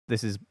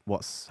this is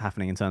what's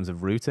happening in terms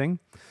of routing.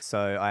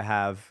 So I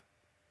have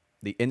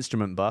the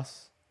instrument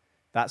bus.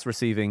 That's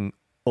receiving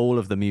all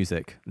of the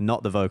music,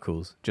 not the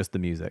vocals, just the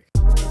music.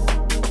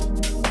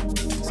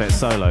 So it's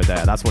solo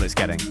there. That's what it's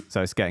getting.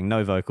 So it's getting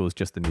no vocals,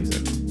 just the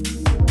music.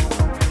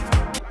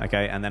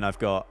 Okay, and then I've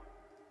got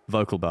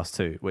vocal bus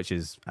too, which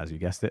is, as you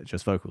guessed it,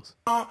 just vocals.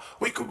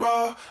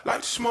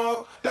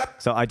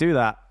 So I do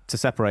that to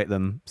separate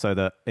them so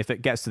that if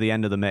it gets to the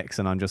end of the mix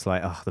and I'm just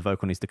like, oh, the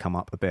vocal needs to come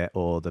up a bit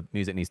or the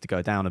music needs to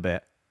go down a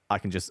bit,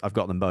 I've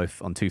got them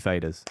both on 2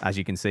 faders. As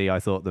you can see,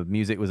 I thought the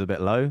music was a bit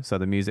low, so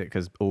the music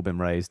has all been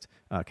raised.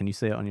 Can you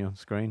see it on your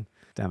screen?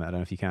 Damn it, I don't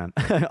know if you can.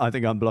 I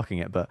think I'm blocking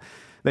it, but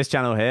this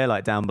channel here,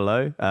 like down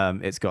below,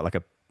 it's got like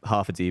a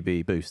half a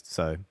dB boost,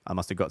 so I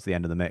must have got to the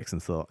end of the mix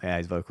and thought, yeah,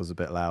 his vocals are a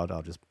bit loud,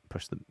 I'll just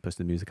push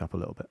the music up a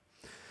little bit.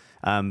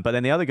 But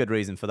then the other good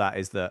reason for that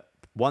is that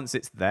once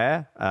it's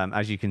there,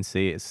 as you can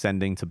see, it's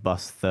sending to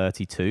bus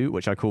 32,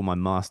 which I call my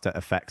master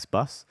effects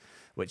bus,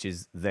 which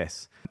is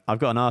this. I've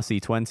got an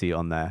RC20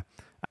 on there.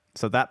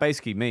 So that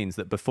basically means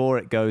that before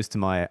it goes to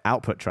my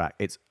output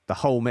track, the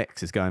whole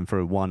mix is going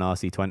through one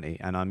RC20,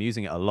 and I'm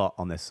using it a lot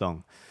on this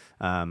song.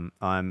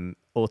 I'm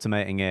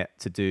automating it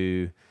to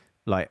do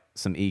like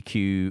some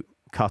EQ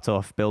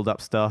cutoff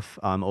build-up stuff.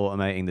 I'm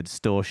automating the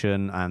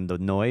distortion and the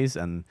noise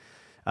and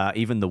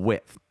even the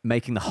width,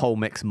 making the whole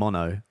mix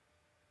mono,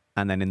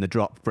 and then in the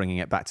drop bringing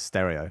it back to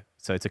stereo.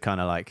 So to kind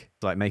of like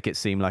make it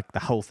seem like the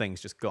whole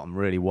thing's just gotten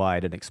really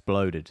wide and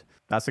exploded.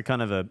 That's a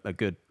kind of a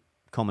good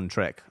common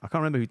trick. I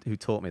can't remember who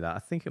taught me that. I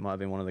think it might have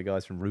been one of the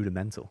guys from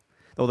Rudimental.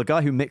 Or the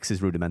guy who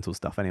mixes Rudimental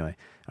stuff anyway.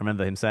 I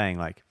remember him saying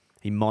like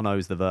he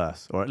monos the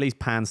verse or at least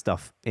pans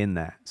stuff in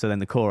there. So then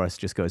the chorus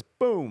just goes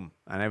boom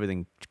and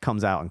everything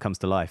comes out and comes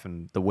to life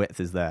and the width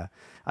is there.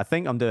 I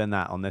think I'm doing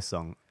that on this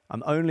song.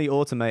 I'm only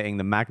automating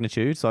the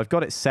magnitude. So I've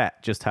got it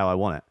set just how I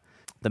want it.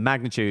 The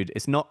magnitude,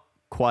 it's not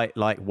quite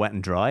like wet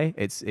and dry.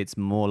 It's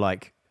more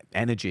like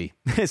energy.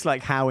 It's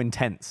like how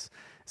intense.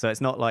 So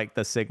it's not like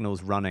the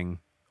signal's running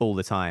all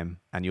the time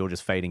and you're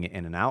just fading it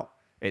in and out.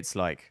 It's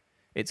like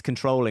it's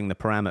controlling the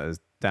parameters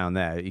down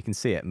there. You can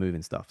see it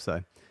moving stuff.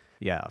 So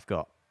yeah, I've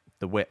got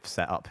the width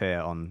set up here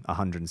on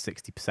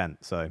 160%.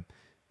 So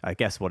I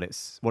guess what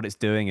it's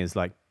doing is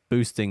like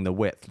boosting the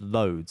width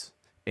loads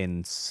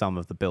in some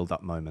of the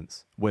build-up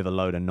moments with a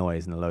load of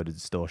noise and a load of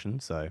distortion.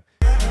 So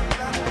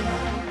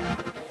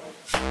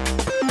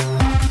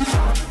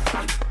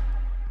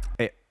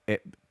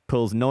it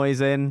pulls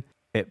noise in,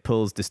 it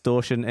pulls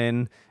distortion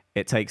in,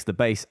 it takes the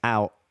bass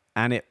out,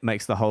 and it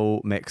makes the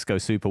whole mix go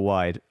super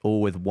wide,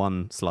 all with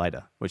one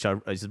slider, which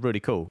is really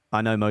cool.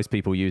 I know most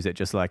people use it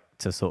just like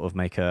to sort of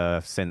make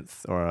a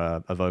synth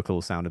or a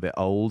vocal sound a bit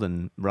old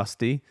and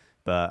rusty,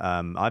 but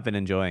I've been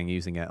enjoying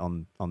using it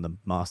on the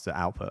master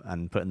output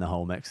and putting the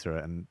whole mix through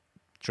it and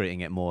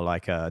treating it more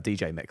like a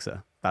DJ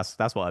mixer. That's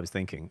what I was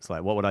thinking. It's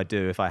like, what would I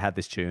do if I had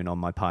this tune on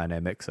my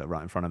Pioneer mixer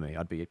right in front of me?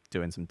 I'd be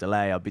doing some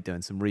delay, I'd be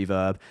doing some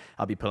reverb,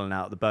 I'd be pulling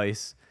out the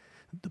bass.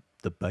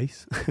 The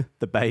bass?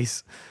 The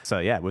bass. So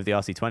yeah, with the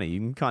RC20, you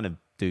can kind of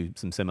do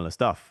some similar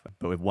stuff,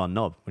 but with one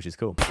knob, which is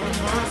cool.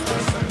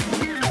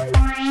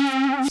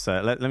 So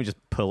let me just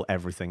pull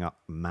everything up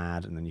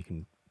mad, and then you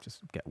can just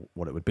get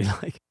what it would be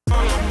like.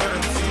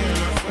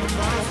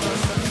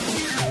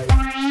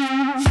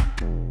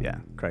 Yeah,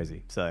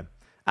 crazy. So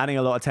adding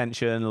a lot of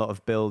tension, a lot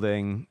of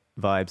building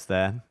vibes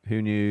there.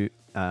 Who Knew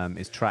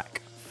is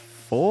track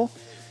 4.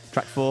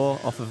 Track 4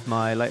 off of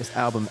my latest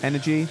album,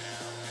 Energy.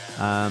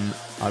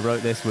 I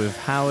wrote this with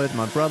Howard,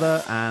 my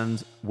brother,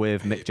 and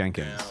with Mick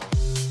Jenkins.